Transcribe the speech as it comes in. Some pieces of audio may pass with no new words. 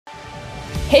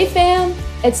Hey fam,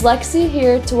 it's Lexi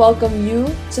here to welcome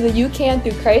you to the You Can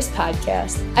Through Christ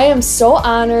podcast. I am so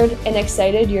honored and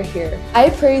excited you're here.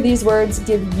 I pray these words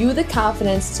give you the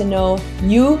confidence to know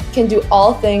you can do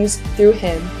all things through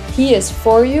Him. He is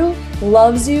for you,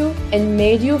 loves you, and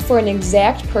made you for an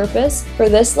exact purpose for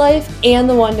this life and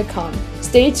the one to come.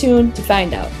 Stay tuned to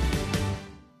find out.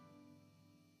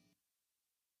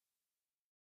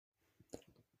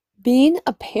 Being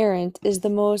a parent is the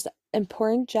most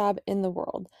important job in the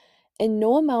world, and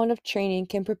no amount of training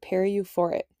can prepare you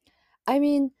for it. I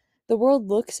mean, the world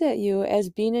looks at you as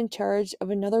being in charge of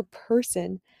another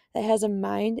person that has a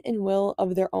mind and will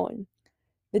of their own.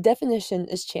 The definition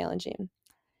is challenging.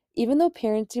 Even though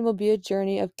parenting will be a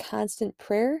journey of constant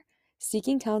prayer,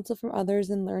 seeking counsel from others,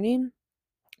 and learning,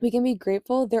 we can be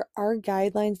grateful there are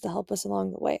guidelines to help us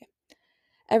along the way.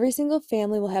 Every single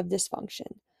family will have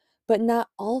dysfunction, but not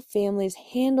all families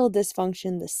handle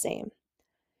dysfunction the same.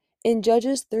 In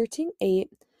Judges 13:8,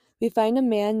 we find a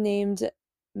man named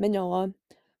Manoah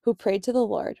who prayed to the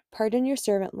Lord, "Pardon your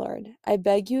servant, Lord. I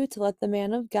beg you to let the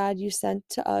man of God you sent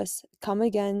to us come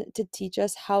again to teach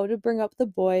us how to bring up the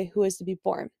boy who is to be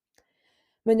born."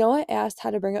 Manoah asked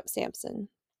how to bring up Samson,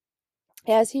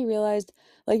 as he realized,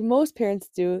 like most parents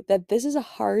do, that this is a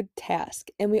hard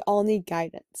task and we all need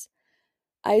guidance.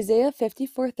 Isaiah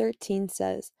 54:13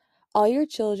 says, "All your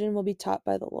children will be taught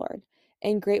by the Lord,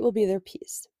 and great will be their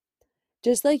peace."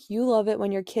 Just like you love it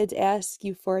when your kids ask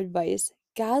you for advice,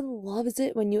 God loves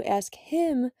it when you ask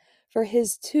Him for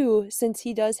His too, since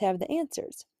He does have the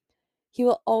answers. He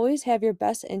will always have your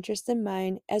best interest in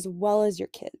mind as well as your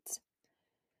kids.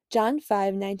 John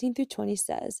 5:19-20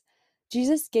 says,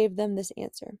 Jesus gave them this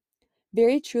answer: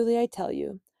 "Very truly I tell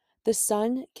you, the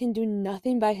Son can do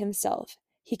nothing by himself.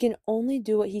 He can only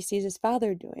do what he sees his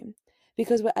Father doing,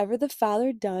 because whatever the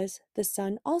Father does, the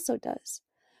Son also does.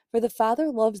 For the Father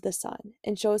loves the Son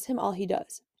and shows him all he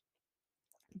does."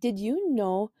 Did you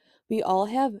know we all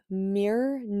have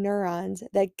mirror neurons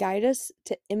that guide us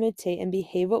to imitate and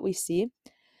behave what we see?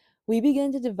 We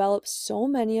begin to develop so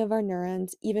many of our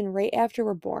neurons even right after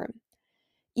we're born.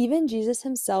 Even Jesus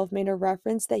himself made a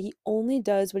reference that he only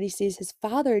does what he sees his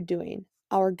Father doing,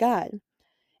 our God.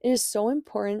 It is so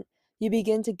important you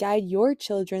begin to guide your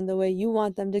children the way you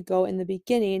want them to go in the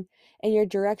beginning, and your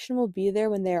direction will be there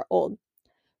when they are old.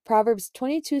 Proverbs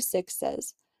 22:6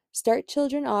 says, "Start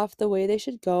children off the way they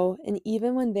should go, and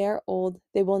even when they are old,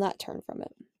 they will not turn from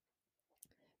it."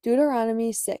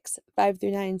 Deuteronomy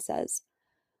 6:5-9 says,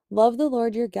 "Love the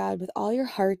Lord your God with all your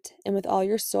heart, and with all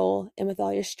your soul, and with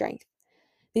all your strength.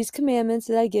 These commandments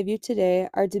that I give you today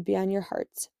are to be on your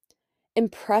hearts.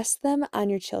 Impress them on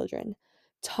your children.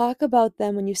 Talk about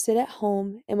them when you sit at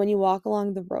home and when you walk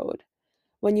along the road,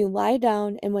 when you lie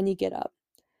down and when you get up.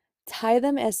 Tie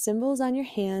them as symbols on your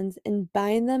hands and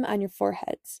bind them on your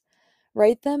foreheads.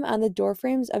 Write them on the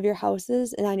doorframes of your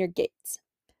houses and on your gates."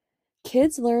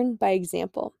 Kids learn by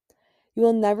example. You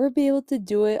will never be able to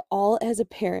do it all as a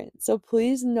parent, so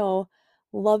please know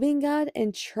loving God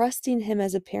and trusting Him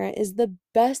as a parent is the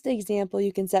best example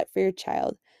you can set for your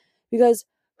child. Because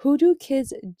who do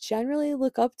kids generally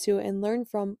look up to and learn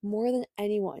from more than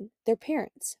anyone? Their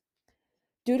parents.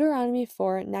 Deuteronomy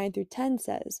 4:9-10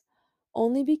 says,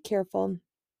 "Only be careful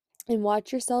and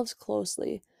watch yourselves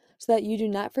closely, so that you do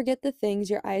not forget the things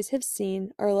your eyes have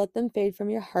seen or let them fade from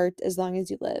your heart as long as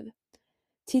you live.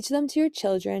 Teach them to your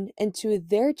children and to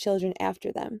their children after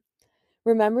them.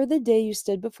 Remember the day you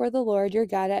stood before the Lord your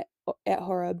God at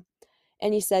Horeb,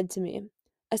 and He said to me,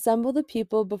 'Assemble the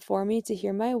people before me to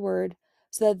hear my word,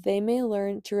 so that they may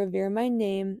learn to revere my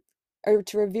name, or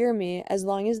to revere me as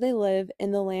long as they live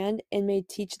in the land, and may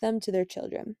teach them to their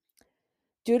children.'"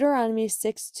 Deuteronomy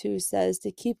 6:2 says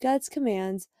to keep God's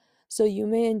commands so you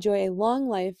may enjoy a long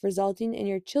life, resulting in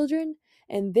your children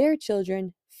and their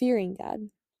children fearing God.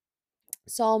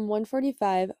 Psalm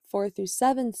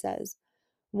 145:4-7 says,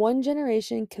 "One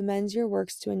generation commends your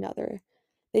works to another.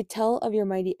 They tell of your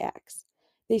mighty acts.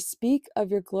 They speak of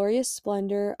your glorious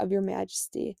splendor, of your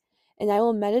majesty, and I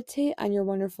will meditate on your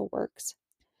wonderful works.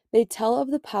 They tell of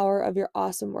the power of your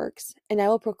awesome works, and I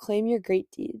will proclaim your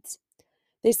great deeds.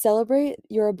 They celebrate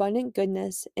your abundant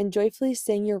goodness and joyfully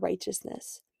sing your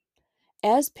righteousness."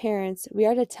 As parents, we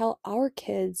are to tell our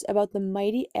kids about the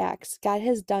mighty acts God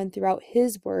has done throughout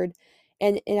His Word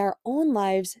and in our own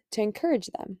lives to encourage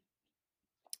them.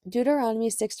 Deuteronomy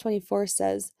 6:24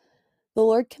 says, "The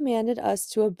Lord commanded us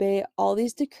to obey all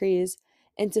these decrees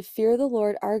and to fear the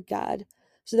Lord our God,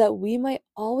 so that we might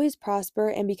always prosper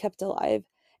and be kept alive,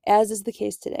 as is the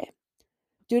case today."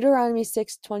 Deuteronomy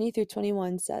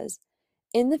 6:20-21 says,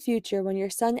 "In the future, when your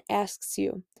son asks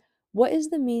you, 'What is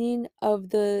the meaning of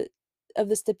the of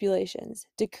the stipulations,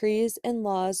 decrees, and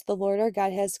laws the Lord our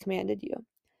God has commanded you.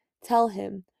 Tell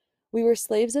him, we were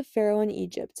slaves of Pharaoh in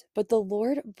Egypt, but the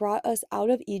Lord brought us out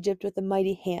of Egypt with a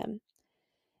mighty hand.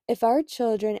 If our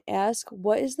children ask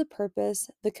what is the purpose,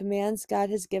 the commands God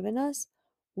has given us,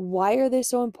 why are they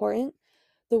so important?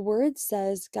 The word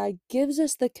says God gives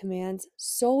us the commands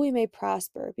so we may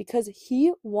prosper because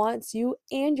he wants you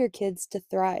and your kids to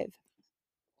thrive.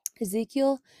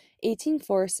 Ezekiel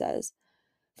 18:4 says,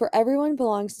 "For everyone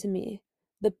belongs to me,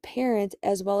 the parent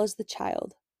as well as the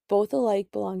child. Both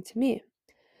alike belong to me."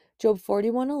 Job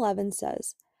 41:11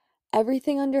 says,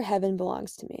 "Everything under heaven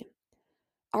belongs to me."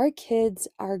 Our kids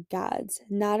are God's,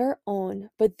 not our own,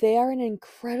 but they are an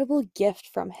incredible gift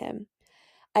from him.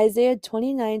 Isaiah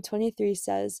 29:23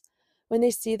 says, "When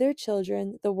they see their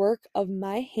children, the work of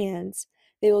my hands,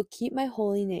 they will keep my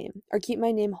holy name, or keep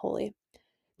my name holy.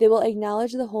 They will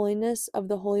acknowledge the holiness of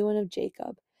the Holy One of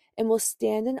Jacob, and will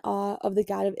stand in awe of the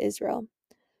God of Israel."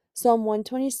 Psalm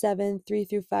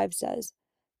 127:3-5 says,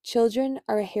 "Children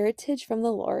are a heritage from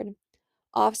the Lord,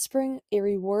 offspring a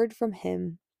reward from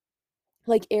him.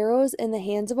 Like arrows in the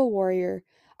hands of a warrior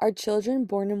are children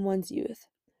born in one's youth.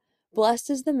 Blessed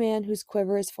is the man whose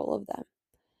quiver is full of them.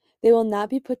 They will not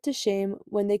be put to shame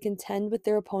when they contend with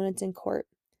their opponents in court."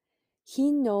 He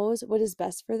knows what is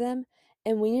best for them,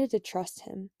 and we need to trust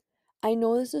him. I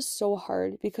know this is so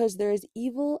hard because there is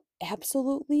evil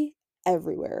absolutely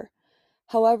everywhere.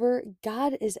 However,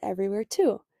 God is everywhere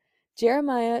too.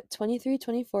 Jeremiah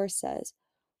 23:24 says,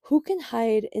 "Who can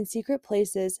hide in secret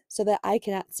places so that I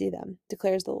cannot see them,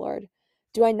 declares the Lord.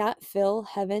 Do I not fill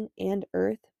heaven and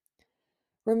earth?"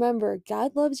 Remember,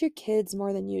 God loves your kids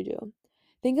more than you do.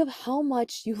 Think of how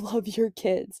much you love your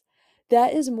kids.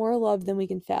 That is more love than we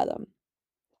can fathom.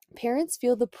 Parents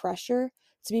feel the pressure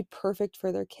to be perfect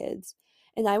for their kids.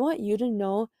 And I want you to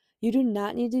know you do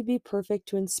not need to be perfect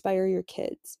to inspire your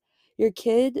kids. Your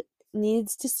kid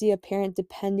needs to see a parent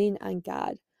depending on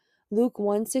God. Luke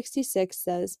 166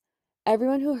 says,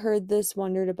 "Everyone who heard this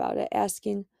wondered about it,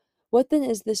 asking, 'What then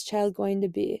is this child going to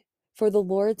be?' For the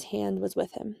Lord's hand was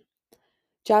with him."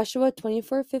 Joshua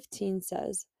 24:15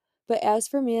 says, "But as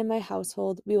for me and my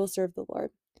household, we will serve the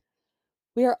Lord."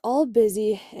 We are all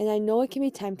busy, and I know it can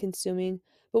be time consuming,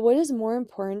 but what is more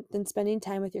important than spending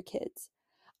time with your kids?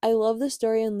 I love the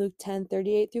story in Luke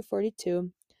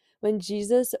 10:38-42, when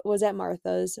Jesus was at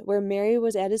Martha's, where Mary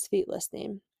was at his feet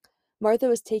listening. Martha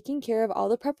was taking care of all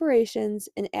the preparations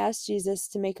and asked Jesus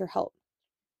to make her help.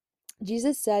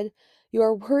 Jesus said, "You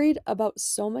are worried about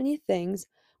so many things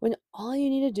when all you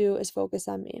need to do is focus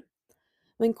on me."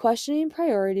 When questioning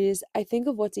priorities, I think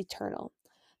of what's eternal.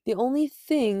 The only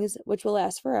things which will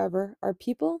last forever are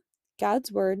people,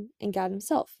 God's Word, and God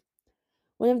Himself.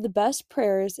 One of the best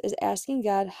prayers is asking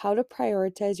God how to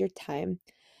prioritize your time,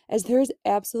 as there is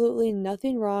absolutely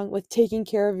nothing wrong with taking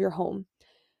care of your home.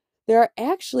 There are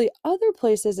actually other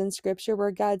places in Scripture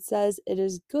where God says it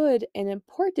is good and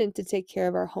important to take care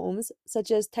of our homes,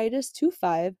 such as Titus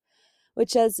 2:5,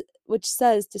 which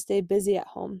says to stay busy at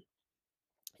home.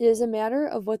 It is a matter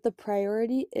of what the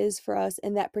priority is for us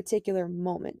in that particular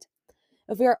moment.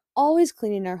 If we are always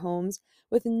cleaning our homes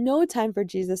with no time for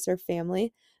Jesus or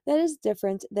family, that is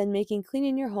different than making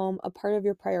cleaning your home a part of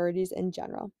your priorities in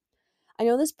general. I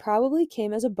know this probably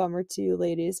came as a bummer to you,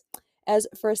 ladies, as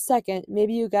for a second,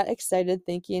 maybe you got excited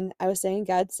thinking I was saying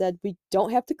God said we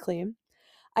don't have to clean.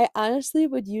 I honestly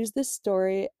would use this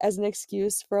story as an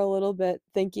excuse for a little bit,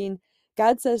 thinking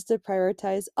God says to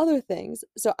prioritize other things,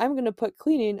 so I'm going to put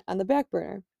cleaning on the back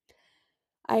burner.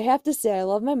 I have to say, I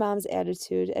love my mom's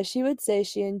attitude, as she would say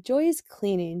she enjoys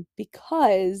cleaning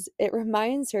because it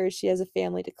reminds her she has a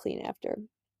family to clean after.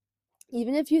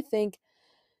 Even if you think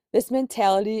this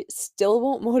mentality still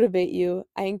won't motivate you,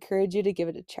 I encourage you to give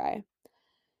it a try.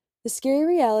 The scary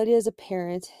reality as a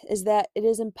parent is that it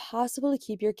is impossible to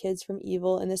keep your kids from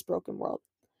evil in this broken world.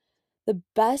 The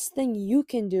best thing you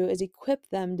can do is equip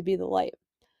them to be the light.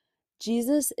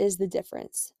 Jesus is the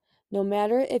difference. No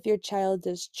matter if your child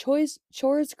does chores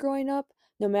growing up,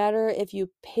 no matter if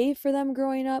you pay for them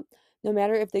growing up, no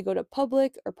matter if they go to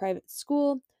public or private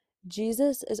school,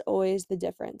 Jesus is always the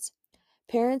difference.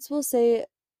 Parents will say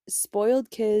spoiled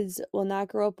kids will not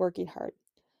grow up working hard.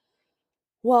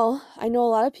 Well, I know a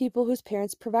lot of people whose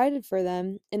parents provided for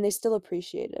them and they still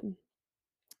appreciate it.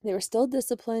 They were still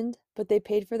disciplined, but they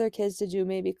paid for their kids to do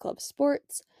maybe club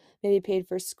sports, maybe paid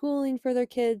for schooling for their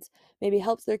kids, maybe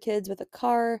helped their kids with a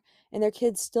car, and their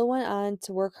kids still went on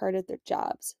to work hard at their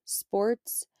jobs,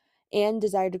 sports, and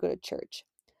desired to go to church.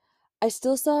 I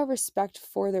still saw respect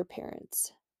for their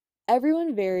parents.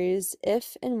 Everyone varies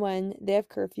if and when they have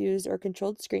curfews or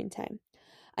controlled screen time.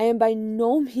 I am by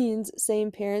no means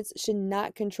saying parents should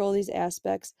not control these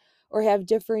aspects or have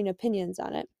differing opinions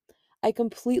on it. I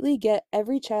completely get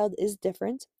every child is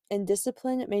different and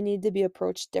discipline may need to be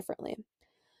approached differently.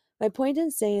 My point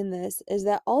in saying this is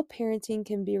that all parenting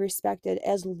can be respected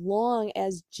as long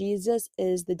as Jesus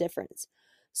is the difference.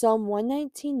 Psalm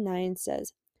 119:9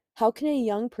 says, "How can a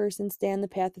young person stay on the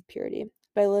path of purity?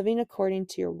 By living according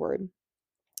to your word."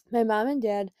 My mom and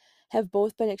dad have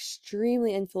both been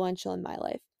extremely influential in my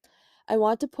life. I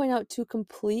want to point out two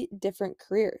complete different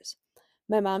careers.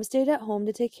 My mom stayed at home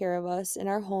to take care of us in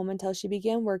our home until she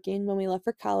began working when we left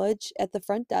for college at the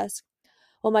front desk,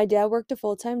 while my dad worked a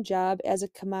full-time job as a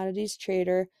commodities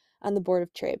trader on the Board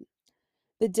of Trade.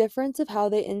 The difference of how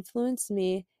they influenced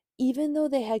me, even though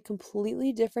they had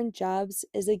completely different jobs,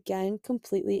 is again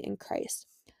completely in Christ.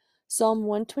 Psalm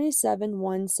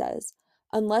 127:1 says,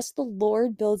 "Unless the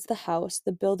Lord builds the house,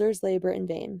 the builders labor in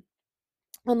vain.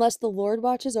 Unless the Lord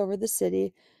watches over the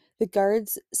city, the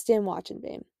guards stand watch in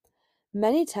vain."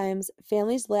 Many times,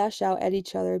 families lash out at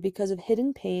each other because of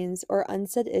hidden pains or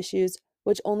unsaid issues,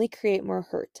 which only create more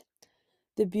hurt.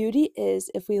 The beauty is,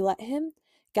 if we let Him,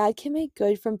 God can make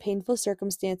good from painful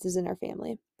circumstances in our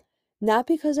family. Not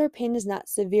because our pain is not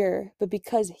severe, but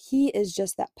because He is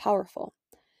just that powerful.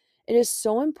 It is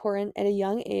so important at a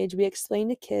young age we explain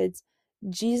to kids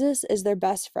Jesus is their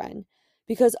best friend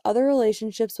because other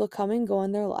relationships will come and go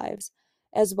in their lives,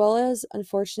 as well as,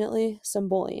 unfortunately, some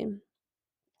bullying.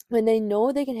 When they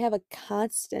know they can have a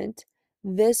constant,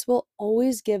 this will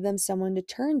always give them someone to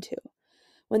turn to.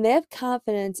 When they have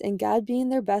confidence in God being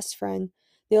their best friend,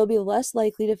 they will be less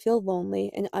likely to feel lonely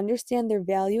and understand their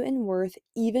value and worth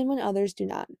even when others do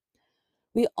not.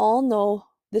 We all know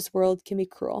this world can be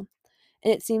cruel,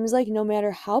 and it seems like no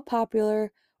matter how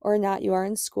popular or not you are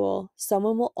in school,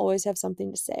 someone will always have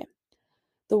something to say.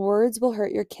 The words will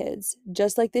hurt your kids,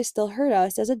 just like they still hurt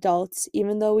us as adults,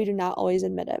 even though we do not always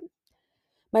admit it.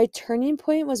 My turning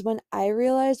point was when I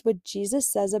realized what Jesus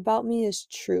says about me is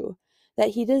true, that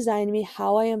He designed me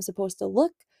how I am supposed to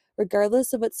look,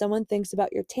 regardless of what someone thinks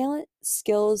about your talent,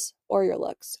 skills, or your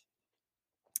looks.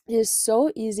 It is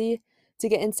so easy to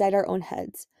get inside our own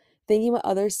heads, thinking what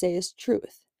others say is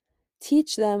truth.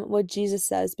 Teach them what Jesus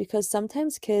says because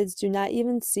sometimes kids do not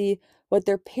even see what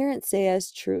their parents say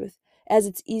as truth, as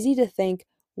it's easy to think,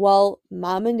 well,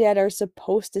 mom and dad are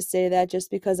supposed to say that just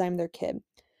because I'm their kid.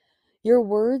 Your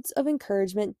words of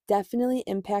encouragement definitely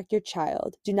impact your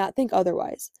child. Do not think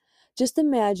otherwise. Just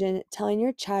imagine telling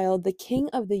your child the king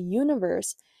of the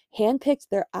universe handpicked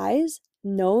their eyes,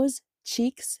 nose,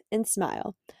 cheeks, and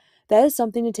smile. That is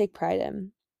something to take pride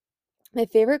in. My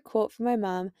favorite quote from my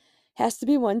mom has to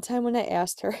be one time when I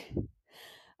asked her,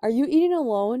 "Are you eating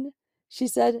alone?" She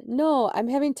said, "No, I'm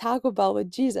having Taco Bell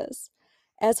with Jesus."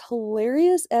 As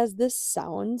hilarious as this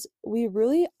sounds, we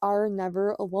really are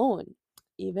never alone,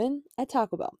 even at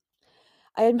Taco Bell.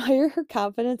 I admire her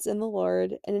confidence in the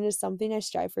Lord, and it is something I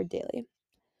strive for daily.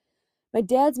 My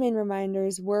dad's main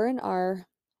reminders were and are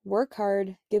work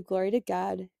hard, give glory to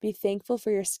God, be thankful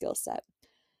for your skill set.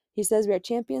 He says we are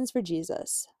champions for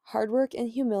Jesus. Hard work and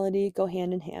humility go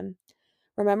hand in hand.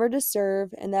 Remember to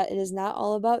serve and that it is not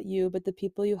all about you, but the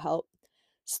people you help.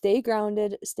 Stay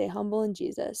grounded, stay humble in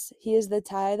Jesus. He is the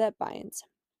tie that binds.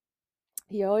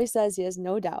 He always says he has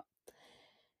no doubt.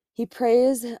 He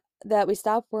prays that we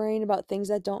stop worrying about things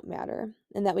that don't matter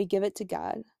and that we give it to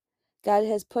God. God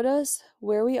has put us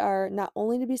where we are not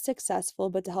only to be successful,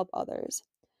 but to help others.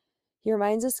 He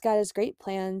reminds us God has great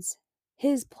plans,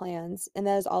 His plans, and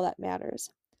that is all that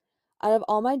matters. Out of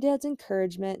all my dad's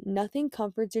encouragement, nothing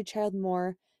comforts your child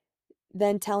more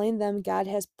than telling them God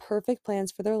has perfect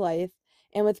plans for their life,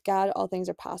 and with God, all things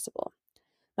are possible.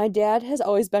 My dad has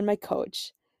always been my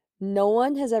coach. No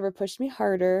one has ever pushed me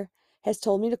harder, has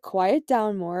told me to quiet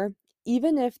down more,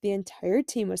 even if the entire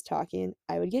team was talking,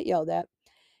 I would get yelled at,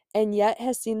 and yet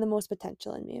has seen the most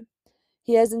potential in me.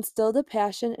 He has instilled a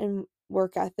passion and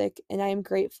work ethic, and I am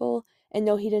grateful and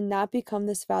know he did not become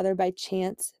this father by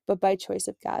chance, but by choice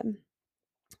of God.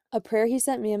 A prayer he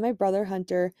sent me and my brother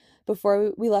Hunter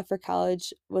before we left for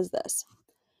college was this: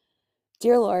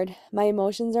 "Dear Lord, my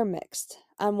emotions are mixed.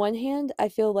 On one hand, I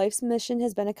feel life's mission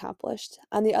has been accomplished.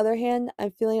 On the other hand,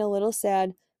 I'm feeling a little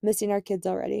sad, missing our kids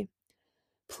already.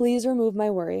 Please remove my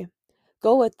worry.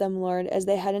 Go with them, Lord, as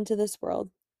they head into this world.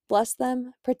 Bless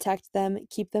them, protect them,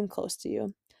 keep them close to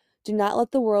you. Do not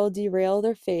let the world derail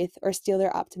their faith or steal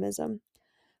their optimism.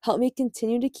 Help me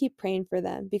continue to keep praying for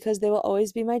them because they will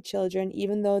always be my children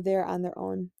even though they are on their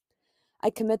own. I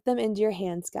commit them into your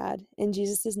hands, God. In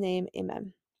Jesus' name,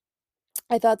 amen."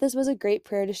 I thought this was a great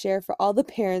prayer to share for all the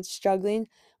parents struggling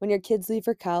when your kids leave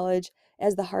for college,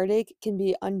 as the heartache can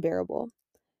be unbearable.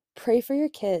 Pray for your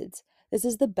kids. This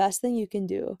is the best thing you can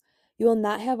do. You will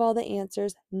not have all the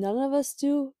answers. None of us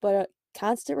do, but a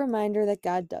constant reminder that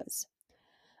God does.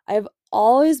 I have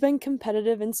always been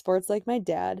competitive in sports like my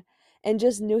dad, and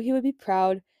just knew he would be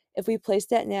proud if we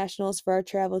placed at nationals for our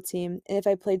travel team and if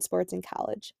I played sports in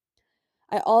college.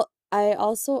 I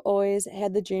also always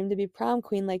had the dream to be prom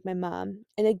queen like my mom,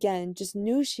 and again, just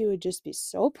knew she would just be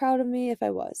so proud of me if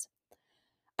I was.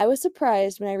 I was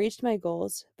surprised when I reached my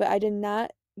goals, but I did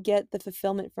not get the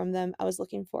fulfillment from them I was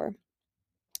looking for.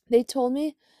 They told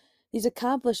me these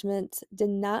accomplishments did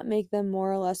not make them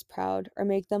more or less proud or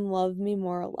make them love me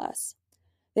more or less.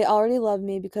 They already love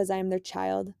me because I am their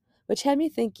child, which had me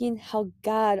thinking how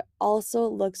God also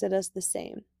looks at us the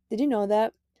same. Did you know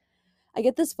that? I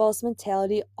get this false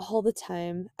mentality all the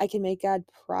time. I can make God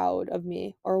proud of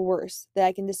me, or worse, that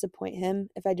I can disappoint Him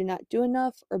if I do not do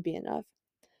enough or be enough.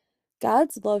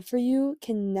 God's love for you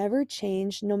can never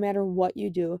change no matter what you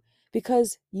do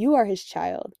because you are His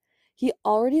child. He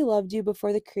already loved you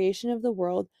before the creation of the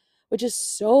world, which is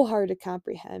so hard to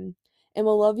comprehend, and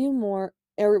will love you more,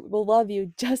 or will love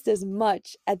you just as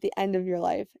much at the end of your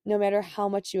life, no matter how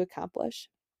much you accomplish.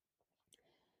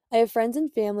 I have friends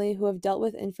and family who have dealt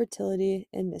with infertility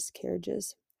and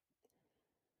miscarriages.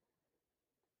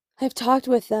 I've talked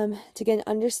with them to get an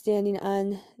understanding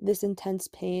on this intense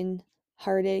pain,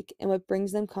 heartache, and what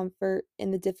brings them comfort in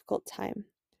the difficult time.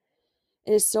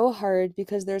 It is so hard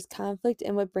because there's conflict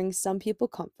in what brings some people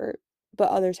comfort, but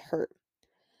others hurt.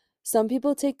 Some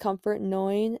people take comfort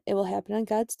knowing it will happen on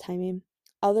God's timing.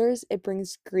 Others, it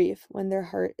brings grief when their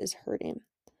heart is hurting.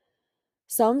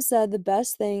 Some said the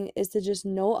best thing is to just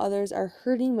know others are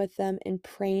hurting with them and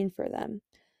praying for them.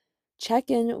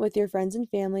 Check in with your friends and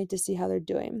family to see how they're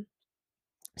doing.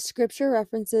 Scripture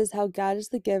references how God is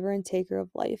the giver and taker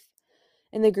of life,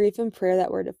 and the grief and prayer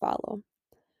that were to follow.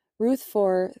 Ruth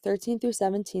 4:13 through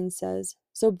 17 says,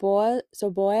 So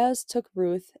Boaz took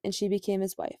Ruth, and she became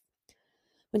his wife.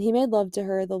 When he made love to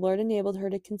her, the Lord enabled her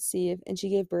to conceive, and she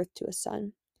gave birth to a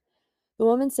son. The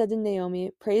woman said to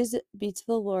Naomi, Praise be to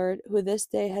the Lord, who this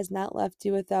day has not left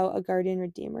you without a guardian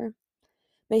redeemer.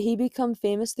 May he become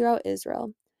famous throughout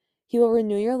Israel. He will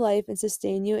renew your life and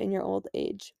sustain you in your old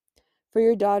age. For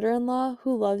your daughter-in-law,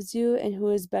 who loves you and who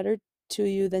is better to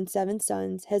you than 7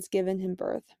 sons, has given him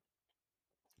birth.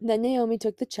 Then Naomi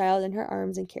took the child in her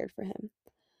arms and cared for him.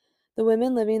 The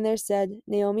women living there said,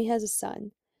 Naomi has a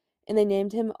son, and they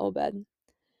named him Obed.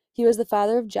 He was the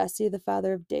father of Jesse, the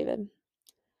father of David.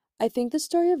 I think the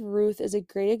story of Ruth is a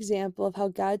great example of how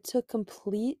God took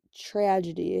complete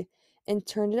tragedy and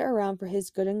turned it around for his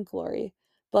good and glory,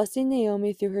 blessing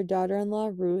Naomi through her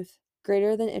daughter-in-law Ruth,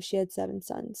 greater than if she had 7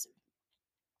 sons.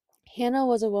 Hannah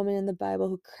was a woman in the Bible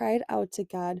who cried out to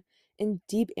God in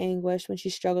deep anguish when she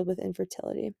struggled with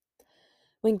infertility.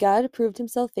 When God proved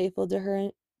himself faithful to her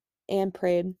and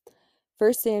prayed,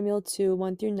 1 Samuel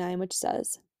 2:1-9, which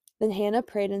says, Then Hannah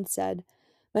prayed and said,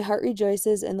 My heart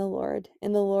rejoices in the Lord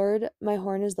my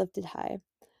horn is lifted high.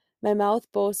 My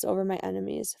mouth boasts over my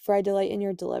enemies, for I delight in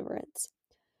your deliverance.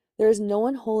 There is no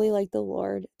one holy like the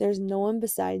Lord, there is no one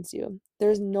besides you. There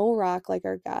is no rock like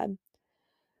our God.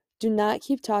 Do not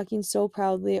keep talking so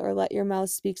proudly or let your mouth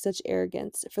speak such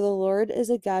arrogance, for the Lord is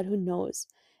a God who knows,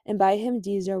 and by him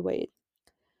deeds are weighed.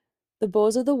 The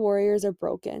bows of the warriors are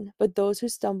broken, but those who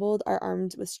stumbled are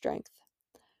armed with strength.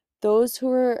 Those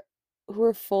who are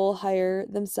full hire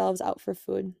themselves out for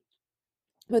food,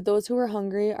 but those who are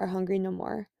hungry no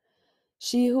more.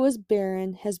 She who was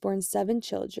barren has borne 7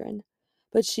 children,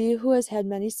 but she who has had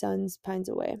many sons pines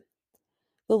away.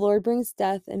 The Lord brings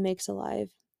death and makes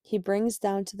alive. He brings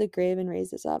down to the grave and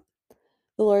raises up.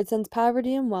 The Lord sends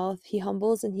poverty and wealth. He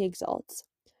humbles and he exalts.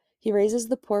 He raises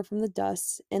the poor from the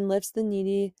dust and lifts the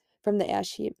needy from the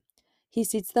ash heap. He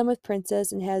seats them with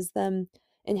princes and has them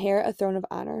inherit a throne of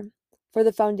honor. For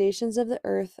the foundations of the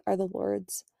earth are the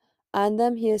Lord's. On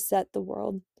them he has set the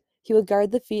world. He will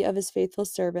guard the feet of his faithful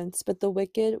servants, but the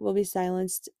wicked will be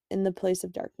silenced in the place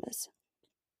of darkness.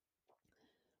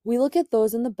 We look at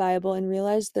those in the Bible and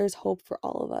realize there's hope for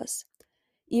all of us.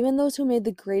 Even those who made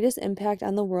the greatest impact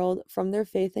on the world from their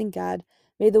faith in God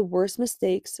made the worst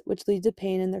mistakes, which lead to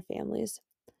pain in their families.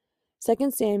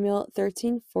 2 Samuel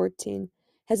 13:14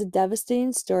 has a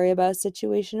devastating story about a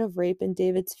situation of rape in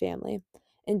David's family,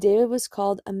 and David was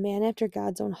called a man after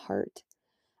God's own heart.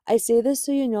 I say this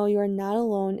so you know you are not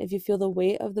alone if you feel the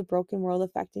weight of the broken world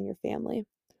affecting your family.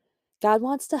 God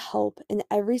wants to help, and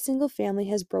every single family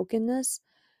has brokenness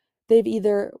they've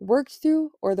either worked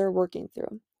through or they're working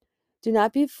through. Do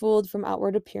not be fooled from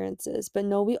outward appearances, but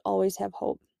know we always have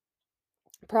hope.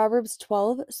 Proverbs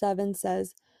 12:7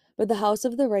 says, But the house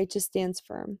of the righteous stands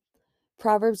firm.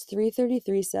 Proverbs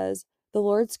 3:33 says, "The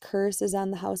Lord's curse is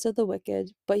on the house of the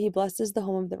wicked, but he blesses the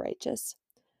home of the righteous."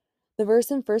 The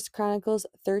verse in 1 Chronicles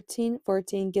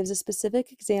 13:14 gives a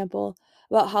specific example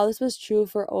about how this was true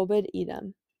for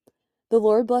Obed-Edom. The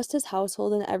Lord blessed his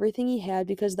household and everything he had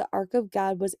because the ark of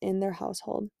God was in their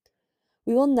household.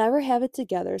 We will never have it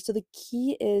together, so the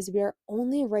key is we are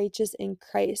only righteous in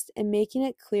Christ and making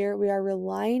it clear we are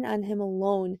relying on him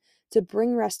alone to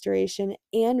bring restoration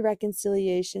and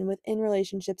reconciliation within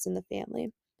relationships in the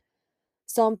family.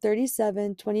 Psalm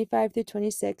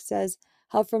 37:25-26 says,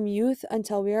 "How from youth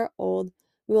until we are old,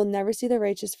 we will never see the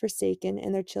righteous forsaken,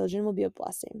 and their children will be a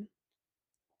blessing."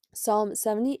 Psalm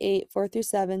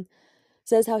 78:4-7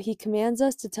 says how he commands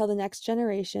us to tell the next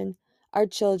generation, our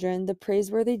children, the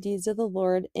praiseworthy deeds of the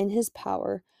Lord in his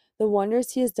power, the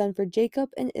wonders he has done for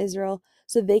Jacob and Israel,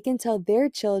 so they can tell their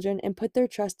children and put their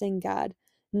trust in God,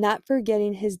 not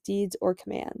forgetting his deeds or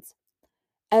commands.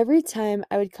 Every time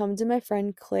I would come to my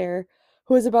friend Claire,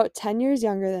 who is about 10 years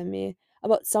younger than me,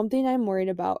 about something I'm worried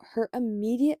about, her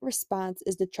immediate response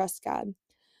is to trust God.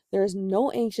 There is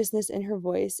no anxiousness in her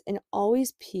voice and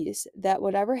always peace that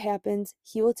whatever happens,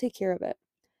 he will take care of it.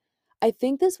 I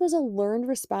think this was a learned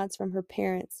response from her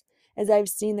parents, as I've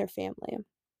seen their family.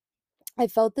 I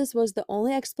felt this was the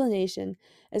only explanation,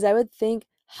 as I would think,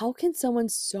 how can someone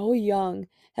so young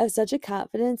have such a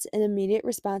confidence and immediate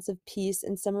response of peace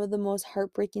in some of the most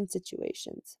heartbreaking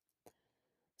situations?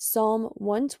 Psalm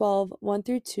 112,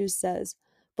 1-2 says,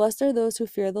 "Blessed are those who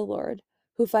fear the Lord,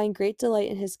 who find great delight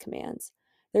in his commands.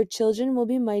 Their children will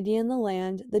be mighty in the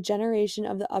land, the generation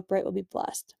of the upright will be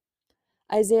blessed."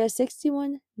 Isaiah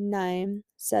 61:9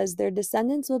 says, "Their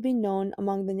descendants will be known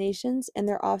among the nations, and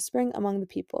their offspring among the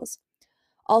peoples.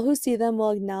 All who see them will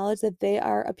acknowledge that they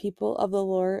are a people of the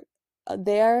Lord.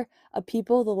 They are a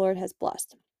people the Lord has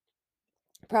blessed."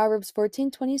 Proverbs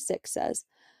 14:26 says,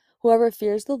 "Whoever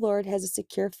fears the Lord has a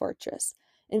secure fortress,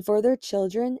 and for their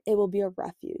children it will be a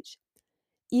refuge."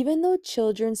 Even though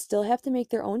children still have to make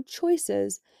their own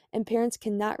choices and parents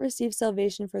cannot receive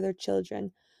salvation for their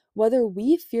children, whether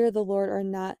we fear the Lord or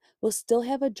not will still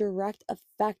have a direct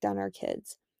effect on our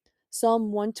kids.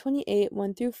 Psalm 128,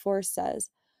 1-4 says,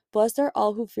 "Blessed are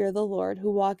all who fear the Lord,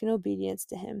 who walk in obedience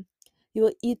to him. You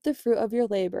will eat the fruit of your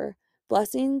labor.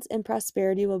 Blessings and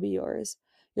prosperity will be yours.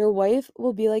 Your wife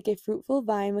will be like a fruitful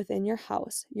vine within your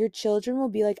house. Your children will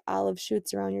be like olive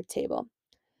shoots around your table."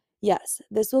 Yes,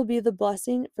 this will be the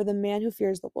blessing for the man who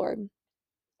fears the Lord.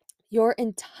 Your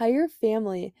entire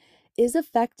family is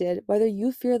affected whether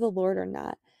you fear the Lord or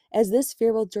not, as this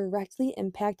fear will directly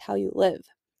impact how you live.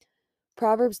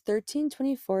 Proverbs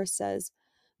 13:24 says,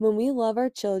 "When we love our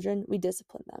children, we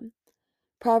discipline them."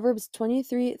 Proverbs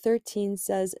 23:13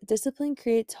 says, "Discipline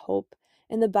creates hope,"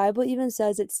 and the Bible even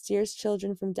says it steers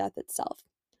children from death itself.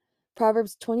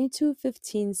 Proverbs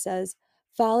 22:15 says,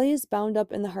 "Folly is bound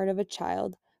up in the heart of a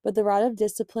child, but the rod of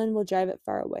discipline will drive it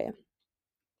far away."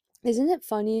 Isn't it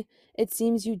funny? It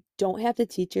seems you don't have to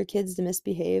teach your kids to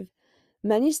misbehave.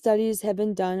 Many studies have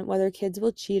been done whether kids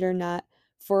will cheat or not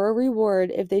for a reward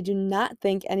if they do not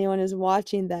think anyone is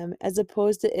watching them, as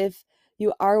opposed to if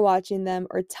you are watching them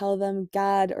or tell them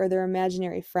God or their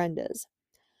imaginary friend is.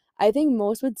 I think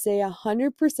most would say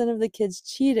 100% of the kids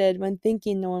cheated when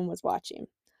thinking no one was watching.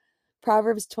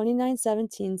 Proverbs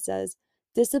 29:17 says,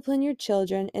 "Discipline your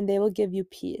children, and they will give you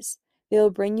peace. They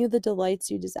will bring you the delights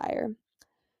you desire."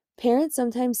 Parents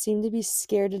sometimes seem to be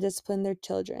scared to discipline their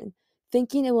children,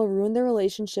 thinking it will ruin their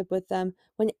relationship with them,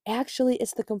 when actually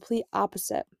it's the complete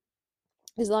opposite.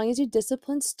 As long as you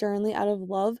discipline sternly out of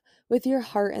love with your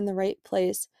heart in the right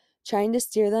place, trying to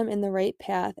steer them in the right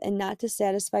path and not to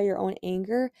satisfy your own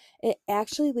anger, it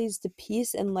actually leads to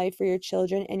peace and life for your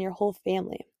children and your whole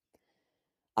family.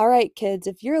 All right, kids,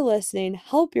 if you're listening,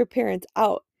 help your parents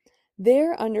out.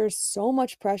 They're under so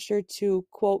much pressure to,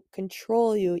 quote,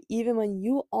 control you, even when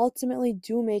you ultimately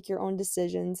do make your own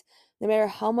decisions, no matter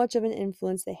how much of an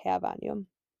influence they have on you.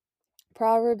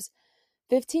 Proverbs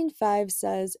 15:5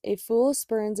 says, "A fool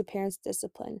spurns a parent's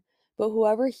discipline, but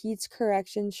whoever heeds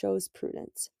correction shows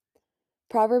prudence."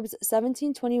 Proverbs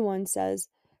 17:21 says,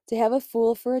 "To have a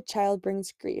fool for a child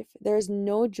brings grief. There is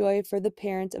no joy for the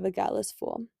parent of a godless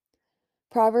fool."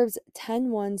 Proverbs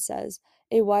 10:1 says,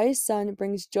 "A wise son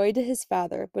brings joy to his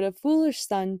father, but a foolish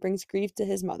son brings grief to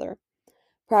his mother."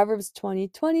 Proverbs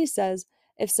 20:20 says,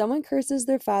 "If someone curses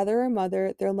their father or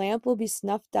mother, their lamp will be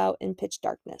snuffed out in pitch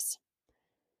darkness."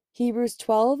 Hebrews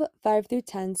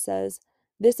 12:5-10 says,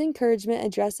 "This encouragement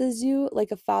addresses you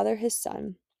like a father his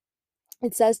son."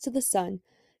 It says to the son,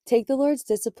 "Take the Lord's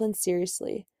discipline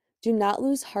seriously. Do not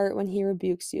lose heart when he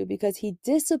rebukes you, because he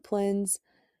disciplines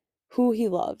who he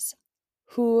loves,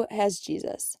 who has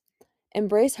Jesus."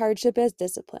 Embrace hardship as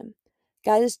discipline.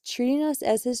 God is treating us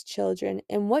as his children,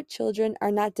 and what children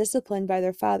are not disciplined by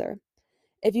their father?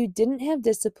 If you didn't have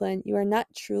discipline, you are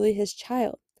not truly his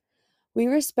child. We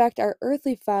respect our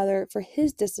earthly father for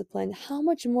his discipline. How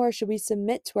much more should we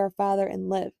submit to our Father and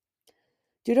live?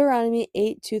 Deuteronomy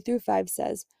 8:2-5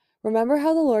 says, "Remember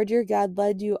how the Lord your God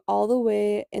led you all the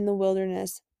way in the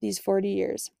wilderness these 40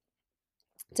 years,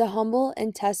 to humble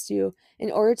and test you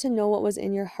in order to know what was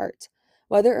in your heart,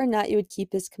 whether or not you would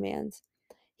keep his commands.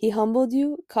 He humbled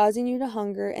you, causing you to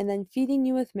hunger, and then feeding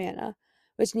you with manna,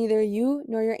 which neither you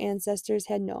nor your ancestors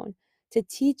had known, to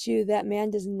teach you that man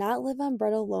does not live on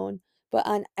bread alone, but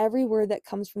on every word that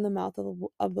comes from the mouth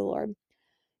of the Lord.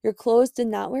 Your clothes did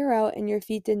not wear out, and your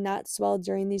feet did not swell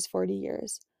during these 40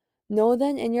 years. Know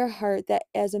then in your heart that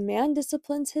as a man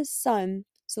disciplines his son,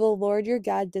 so the Lord your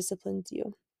God disciplines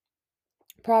you."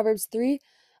 Proverbs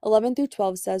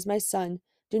 3:11-12 says, "My son,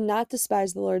 do not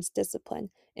despise the Lord's discipline,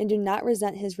 and do not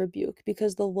resent his rebuke,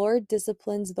 because the Lord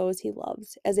disciplines those he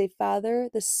loves. As a father,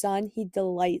 the son he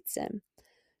delights in."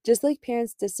 Just like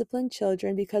parents discipline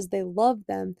children because they love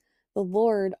them, the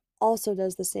Lord also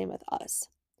does the same with us.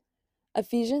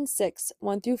 Ephesians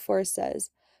 6:1-4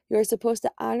 says, "You are supposed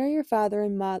to honor your father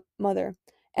and mother,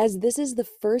 as this is the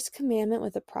first commandment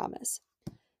with a promise.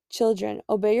 Children,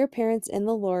 obey your parents in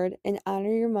the Lord, and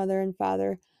honor your mother and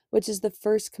father, which is the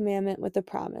first commandment with a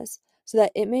promise, so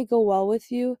that it may go well with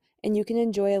you and you can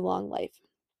enjoy a long life.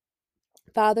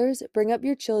 Fathers, bring up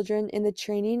your children in the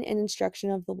training and instruction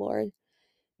of the Lord."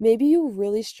 Maybe you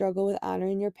really struggle with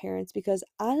honoring your parents because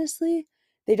honestly,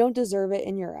 they don't deserve it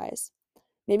in your eyes.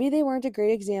 Maybe they weren't a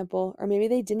great example, or maybe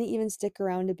they didn't even stick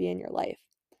around to be in your life.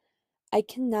 I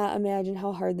cannot imagine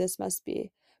how hard this must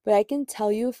be, but I can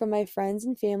tell you from my friends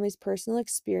and family's personal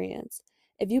experience,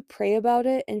 if you pray about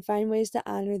it and find ways to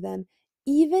honor them,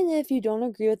 even if you don't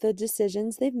agree with the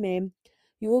decisions they've made,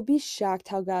 you will be shocked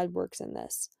how God works in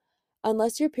this.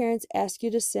 Unless your parents ask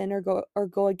you to sin or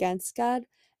go against God,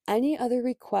 any other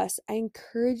requests I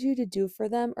encourage you to do for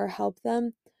them or help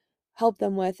them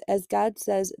with, as God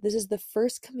says, this is the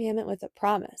first commandment with a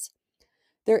promise.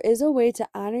 There is a way to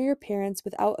honor your parents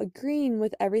without agreeing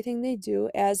with everything they do,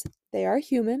 as they are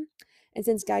human, and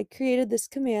since God created this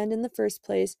command in the first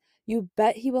place, you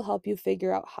bet he will help you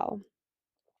figure out how.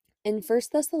 In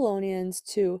 1 Thessalonians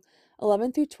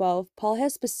 2:11-12, Paul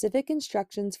has specific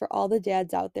instructions for all the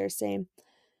dads out there, saying,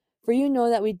 "For you know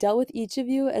that we dealt with each of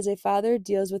you as a father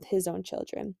deals with his own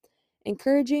children,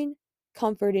 encouraging,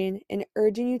 comforting, and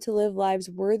urging you to live lives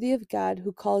worthy of God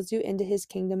who calls you into his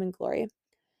kingdom and glory."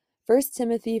 1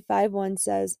 Timothy 5:1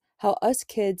 says how us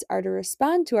kids are to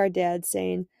respond to our dads,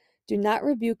 saying, "Do not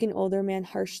rebuke an older man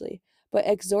harshly, but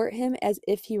exhort him as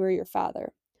if he were your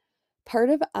father." Part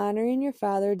of honoring your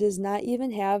father does not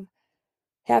even have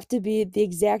to be the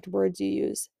exact words you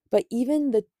use, but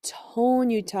even the tone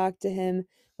you talk to him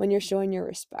when you're showing your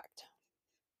respect.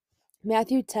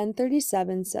 Matthew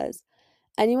 10:37 says,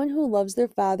 "Anyone who loves their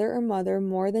father or mother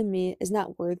more than me is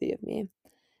not worthy of me.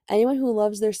 Anyone who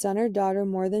loves their son or daughter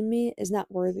more than me is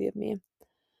not worthy of me."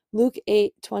 Luke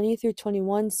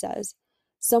 8:20-21 says,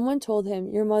 "Someone told him,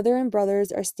 'Your mother and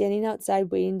brothers are standing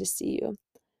outside waiting to see you.'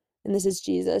 And this is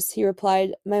Jesus. He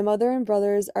replied, 'My mother and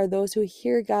brothers are those who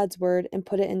hear God's word and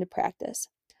put it into practice.'"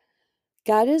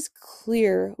 God is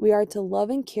clear we are to love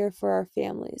and care for our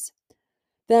families.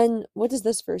 Then, what does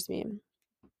this verse mean?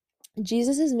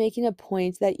 Jesus is making a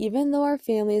point that even though our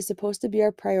family is supposed to be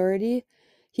our priority,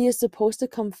 he is supposed to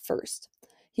come first.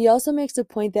 He also makes a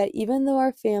point that even though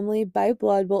our family by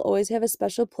blood will always have a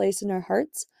special place in our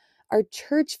hearts, our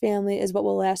church family is what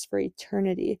will last for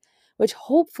eternity, which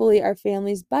hopefully our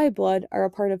families by blood are a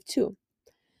part of too.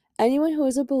 Anyone who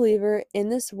is a believer in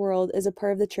this world is a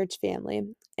part of the church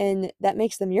family, and that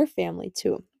makes them your family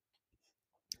too.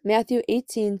 Matthew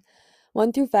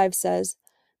 18:1-5 says,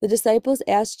 "The disciples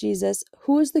asked Jesus,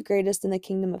 'Who is the greatest in the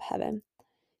kingdom of heaven?'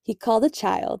 He called a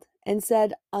child and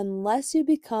said, 'Unless you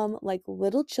become like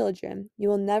little children, you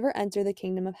will never enter the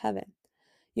kingdom of heaven.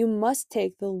 You must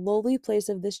take the lowly place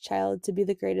of this child to be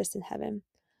the greatest in heaven.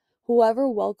 Whoever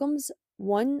welcomes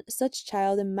one such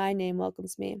child in my name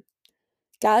welcomes me.'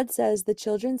 God says the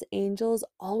children's angels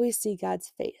always see God's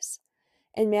face.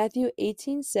 In Matthew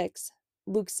 18:6,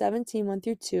 Luke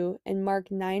 17:1-2, and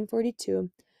Mark 9:42,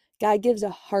 God gives a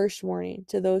harsh warning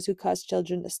to those who cause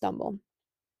children to stumble.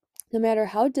 No matter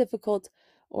how difficult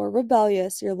or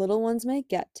rebellious your little ones may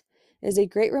get, it is a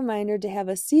great reminder to have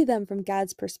us see them from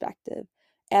God's perspective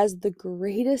as the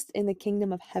greatest in the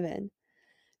kingdom of heaven.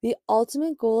 The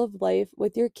ultimate goal of life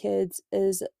with your kids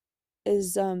is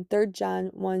 3 John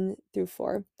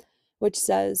 1-4, which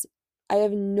says, "I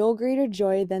have no greater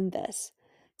joy than this,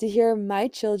 to hear my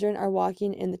children are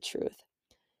walking in the truth.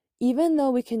 Even though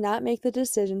we cannot make the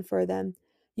decision for them,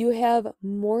 you have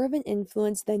more of an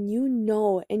influence than you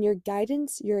know in your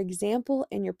guidance, your example,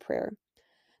 and your prayer.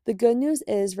 The good news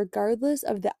is, regardless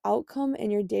of the outcome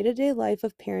in your day to day life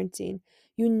of parenting,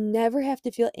 you never have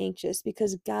to feel anxious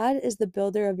because God is the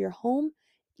builder of your home,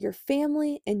 your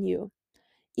family, and you.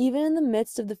 Even in the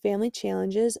midst of the family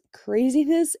challenges,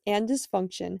 craziness, and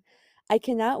dysfunction, I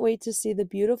cannot wait to see the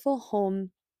beautiful home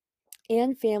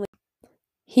and family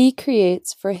He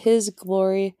creates for His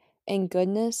glory and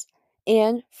goodness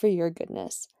and for your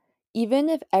goodness. Even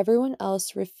if everyone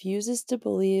else refuses to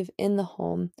believe in the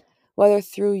home, whether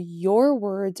through your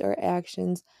words or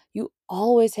actions, you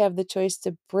always have the choice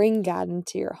to bring God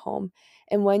into your home.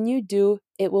 And when you do,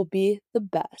 it will be the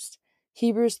best.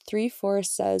 Hebrews 3:4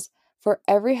 says, "For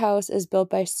every house is built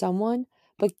by someone,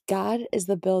 but God is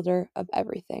the builder of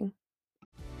everything."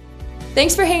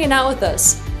 Thanks for hanging out with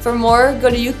us. For more, go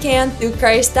to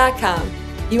youcanthroughchrist.com.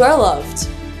 You are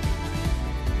loved.